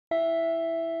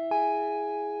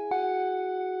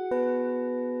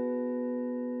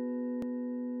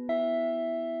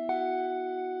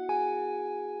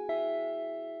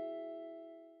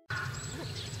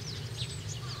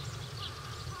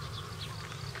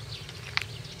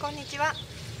こんにちは。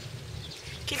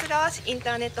木津川市イン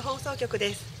ターネット放送局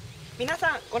です。皆さ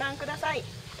んご覧ください。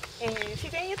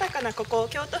自然豊かなここ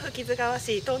京都府木津川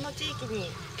市東野地域に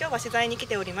今日は取材に来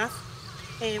ております。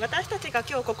私たちが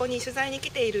今日ここに取材に来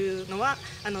ているのは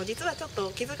実はちょっと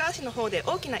木津川市の方で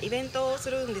大きなイベントをす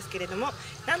るんですけれども、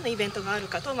何のイベントがある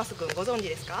かトーマス君ご存知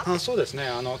ですか？そうですね、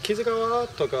木津川ア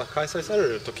ートが開催され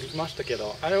ると聞きましたけ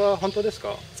ど、あれは本当です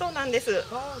か？そうなんです。そ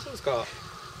うですか。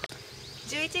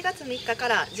11月3日か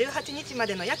ら18日ま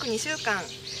での約2週間、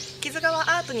木津川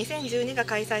アート2012が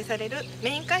開催されるメ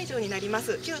イン会場になりま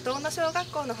す旧当尾小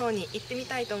学校の方に行ってみ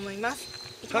たいと思います。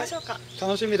行きましょうか。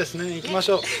楽しみですね。行きまし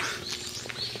ょう。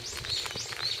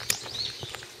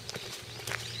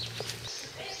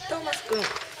トーマス君、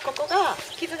ここが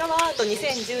木津川アート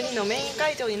2012のメイン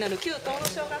会場になる旧当尾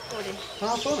小学校で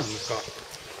す。そうなんですか。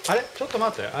あれ、ちょっと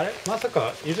待って、あれ、まさ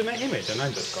か泉姫じゃな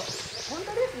いんですか？本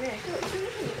当ですね。今日泉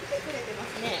姫に来てくれてま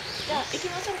すね。じゃあ行き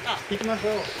ましょうか。行きましょ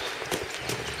う。お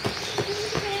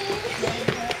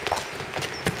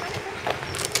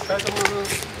疲れ様で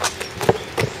す。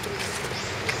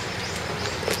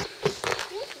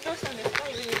どうしたんですか、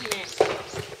泉姫。行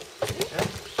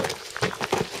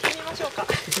ってみましょうか。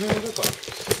行ってみましょうか。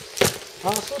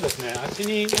そうですね。あっち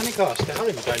に何かしては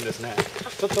るみたいですね。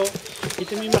ちょっと行っ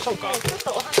てみましょうか。ちょっ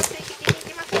とお話聞きに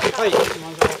行きましょうか。はい、行きま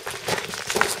しょう。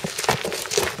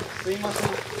すいません。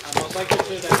作業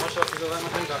中で申し訳ございま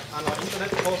せんが、インターネ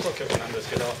ット放送局なんです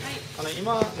けど、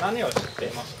今何をして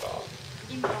いますか？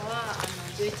今は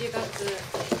11月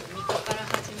3日から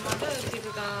始まる木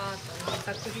津川アートの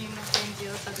作品の展示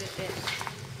をさせて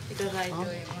いただいてお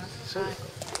ります。こん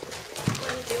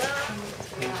にちは。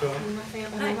すみません、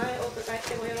お名前をお伺いし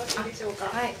てもよろしいでしょうか。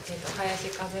はい、林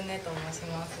和音と申し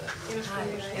ます。よろしくお願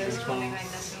いいたします。よろしくお願いい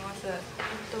たします。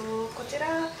こち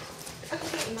ら作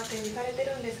品今展示されて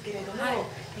るんですけれども、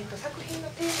作品の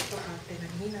テーマとかって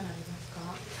何になられますか？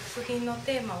作品の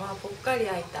テーマは「ぽっかり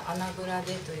開いた穴蔵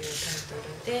で」というタイト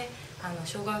ルで、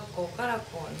小学校から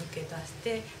こう抜け出し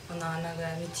てこの穴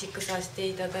蔵に道草して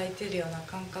いただいているような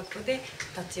感覚で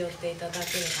立ち寄っていただ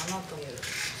ければなという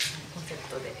コンセプ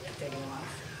トでやっておりま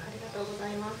す。ありがとうご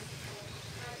ざいます。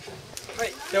は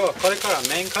い、ではこれから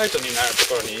メイン会場になると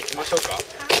ころに行きましょうか。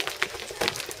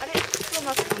あれ、トー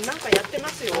マス君なんかやってま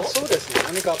すよ。そうですね。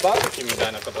何かバーベキューみた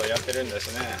いなことをやってるんで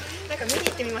すね。なんか見に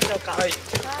行ってみましょうか。はい。木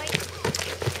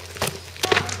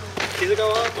津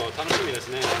川アート楽しみです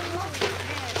ね。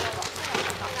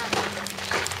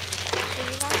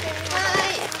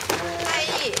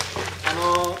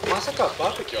まさか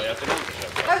バーベキューはやってないんでしょ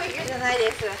うか？バーベキューじゃない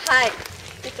です。はい。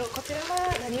こちらは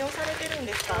何をされてるん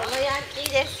ですか？野焼き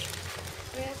です。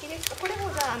野焼きですか？これも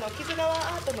じゃあ木津川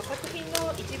アートの作品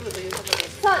の一部ということで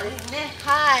す。そうですね。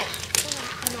はい。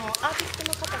アーティスト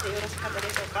の方でよろしかったで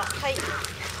しょうか？はい。は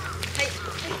い。す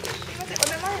みません、お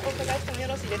名前お伺いしてもよ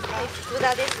ろしいですか？福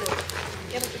田です。よ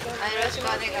ろしくお願よろしく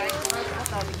お願いしま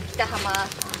す。あと北浜。よ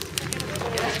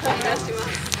ろしくお願いしま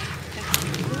す。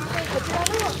こちら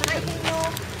の作品の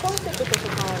コンセプトと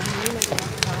かは何になりま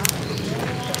すか？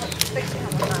北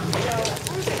浜さん。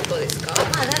コンセプトですか？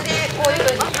なんでこういう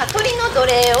ふうに鳥の奴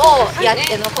隷をやっ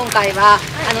ての今回は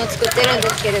作ってるんで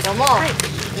すけれども、こ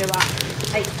れは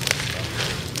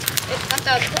ま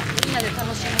たみんなで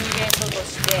楽しむイベントと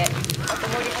して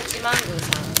森八幡宮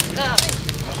さんが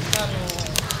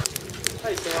は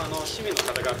い、では市民の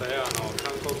方々や観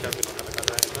光客の方々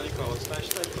へ何かお伝えし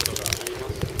たいことがありま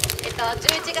すか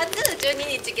？11月12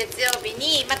日月曜日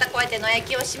にまたこうやって野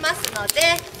焼きをしますの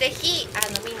で、ぜひ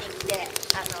見に来て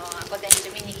午前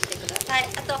中見に来てください。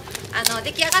あと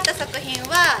出来上がった作品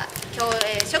は今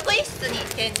日、職員室に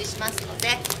展示しますの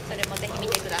で、それもぜひ見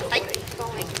てください。はい、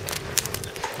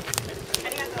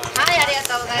ありが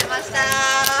とうございました。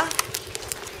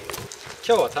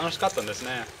今日は楽しかったんです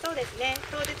ね。そうですね。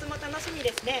当日も楽しみ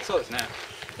ですね。そうですね。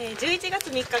11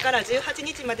月3日から18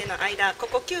日までの間、こ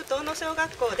こ旧当野小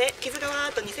学校で木津川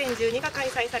アート2012が開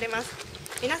催されます。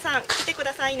皆さん来てく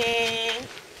ださいね。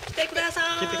来てくださ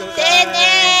い。来てください。じゃあね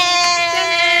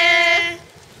ー。